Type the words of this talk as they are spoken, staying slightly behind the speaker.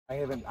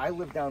I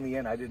live down the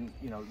end. I didn't,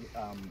 you know,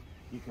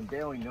 you can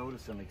barely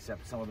notice them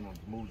except some of them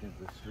have moved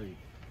into the street.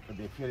 But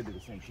they appear to be the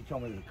same. She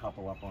told me there's a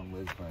couple up on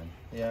Lisburn.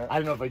 Yeah. I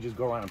don't know if I just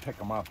go around and pick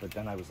them up, but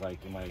then I was like,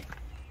 am I,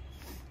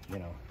 you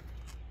know,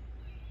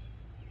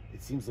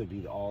 it seems to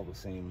be all the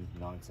same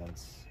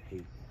nonsense,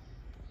 hate.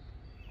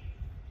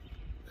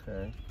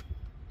 Okay.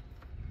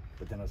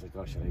 But then I was like,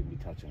 oh, should I even be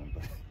touching them?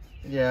 But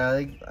yeah,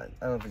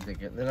 I don't think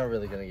they're not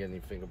really gonna get any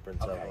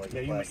fingerprints okay. out. Like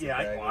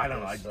I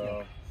don't know.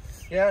 So,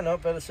 yeah, no,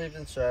 better safe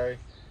than sorry.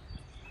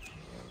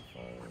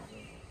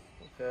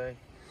 Okay.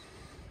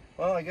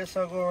 Well, I guess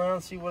I'll go around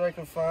and see what I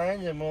can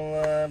find, and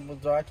we'll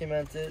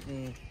document it.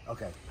 And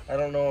okay. I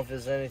don't know if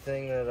there's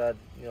anything that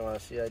our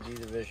CID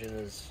division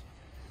is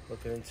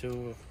looking into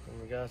in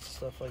regards to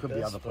stuff like Could this.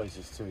 be other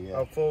places too. Yeah.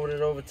 I'll forward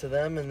it over to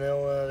them, and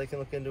they can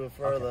look into it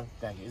further. Okay.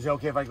 Thank you. Is it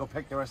okay if I go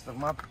pick the rest of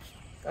them up?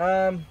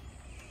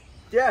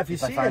 Yeah. If you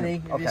see any,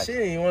 you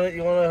want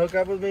to hook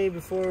up with me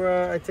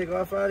before I take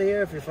off out of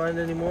here. If you find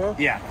any more.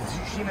 Yeah.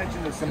 Cause she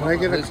mentioned there's some. Can I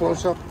get a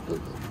close up?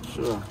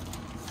 Sure.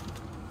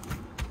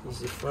 This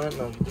is the front,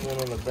 and I'll do one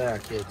on the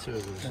back here too.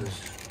 This is.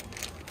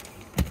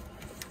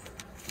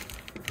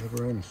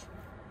 Never ends.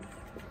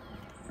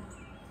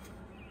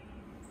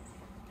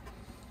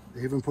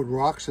 They even put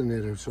rocks in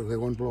there so they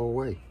won't blow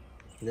away.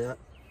 Yeah.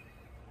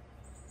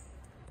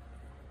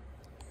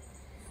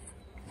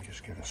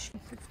 Just get us.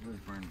 6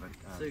 Lisburn, but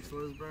 6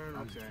 Lisburn.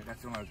 Okay.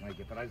 That's the one I was gonna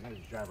get, but I was gonna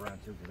just drive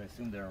around too because I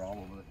assume they're all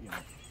over. You know.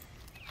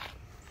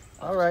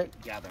 All right.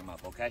 Gather them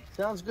up, okay?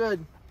 Sounds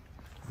good.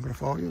 I'm gonna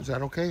follow you. Is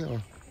that okay? Or?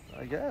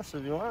 I guess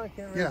if you want, I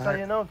can't really tell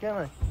you no, can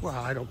I? Well,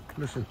 I don't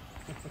listen.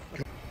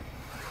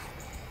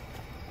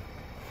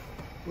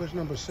 Where's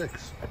number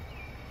 6?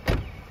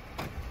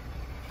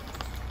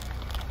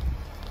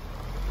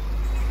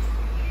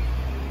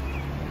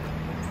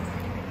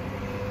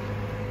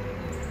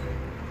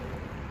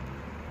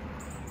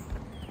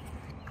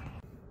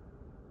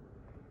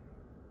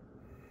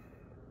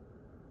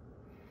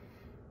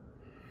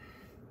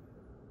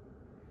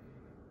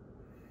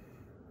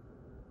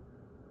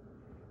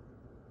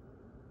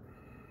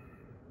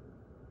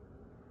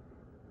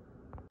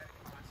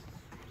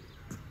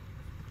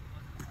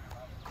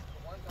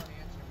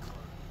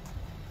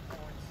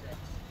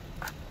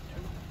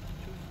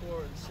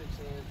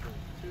 Antrim.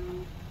 2,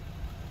 4,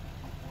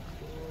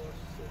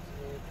 6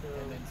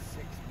 Antrim. And then 6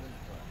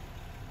 Lisburn.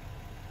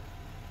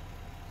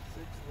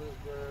 6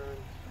 Lisburn.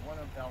 One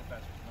of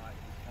Belfast was not.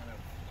 It was kind of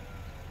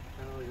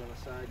like on the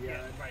side, yeah.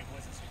 Right.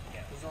 Wasn't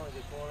yeah. It was only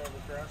the corner of the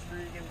cross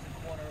street. It was the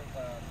corner of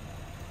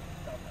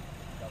Belfast.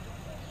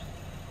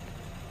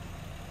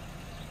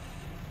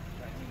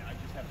 I mean, I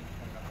just happened to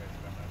come up there,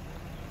 so I'm not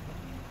sure.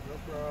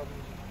 No problem.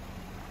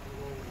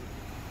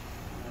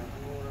 I'm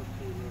going up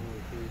to the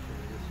location.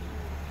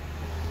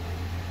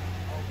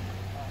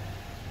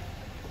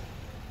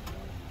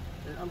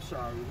 I'm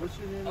sorry, what's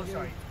your name again? Oh,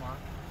 sorry, it's Mark.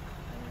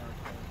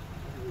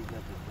 We've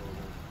met before,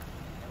 though.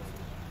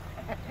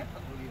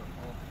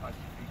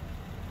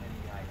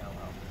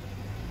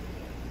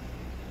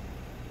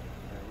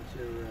 What's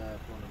your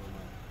phone number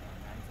now?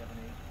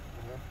 978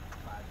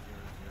 500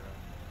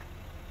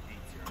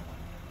 801.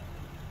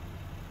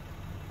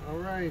 All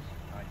right.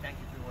 All right, thank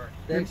you for your work.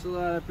 Thanks a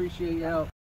lot. I appreciate your help.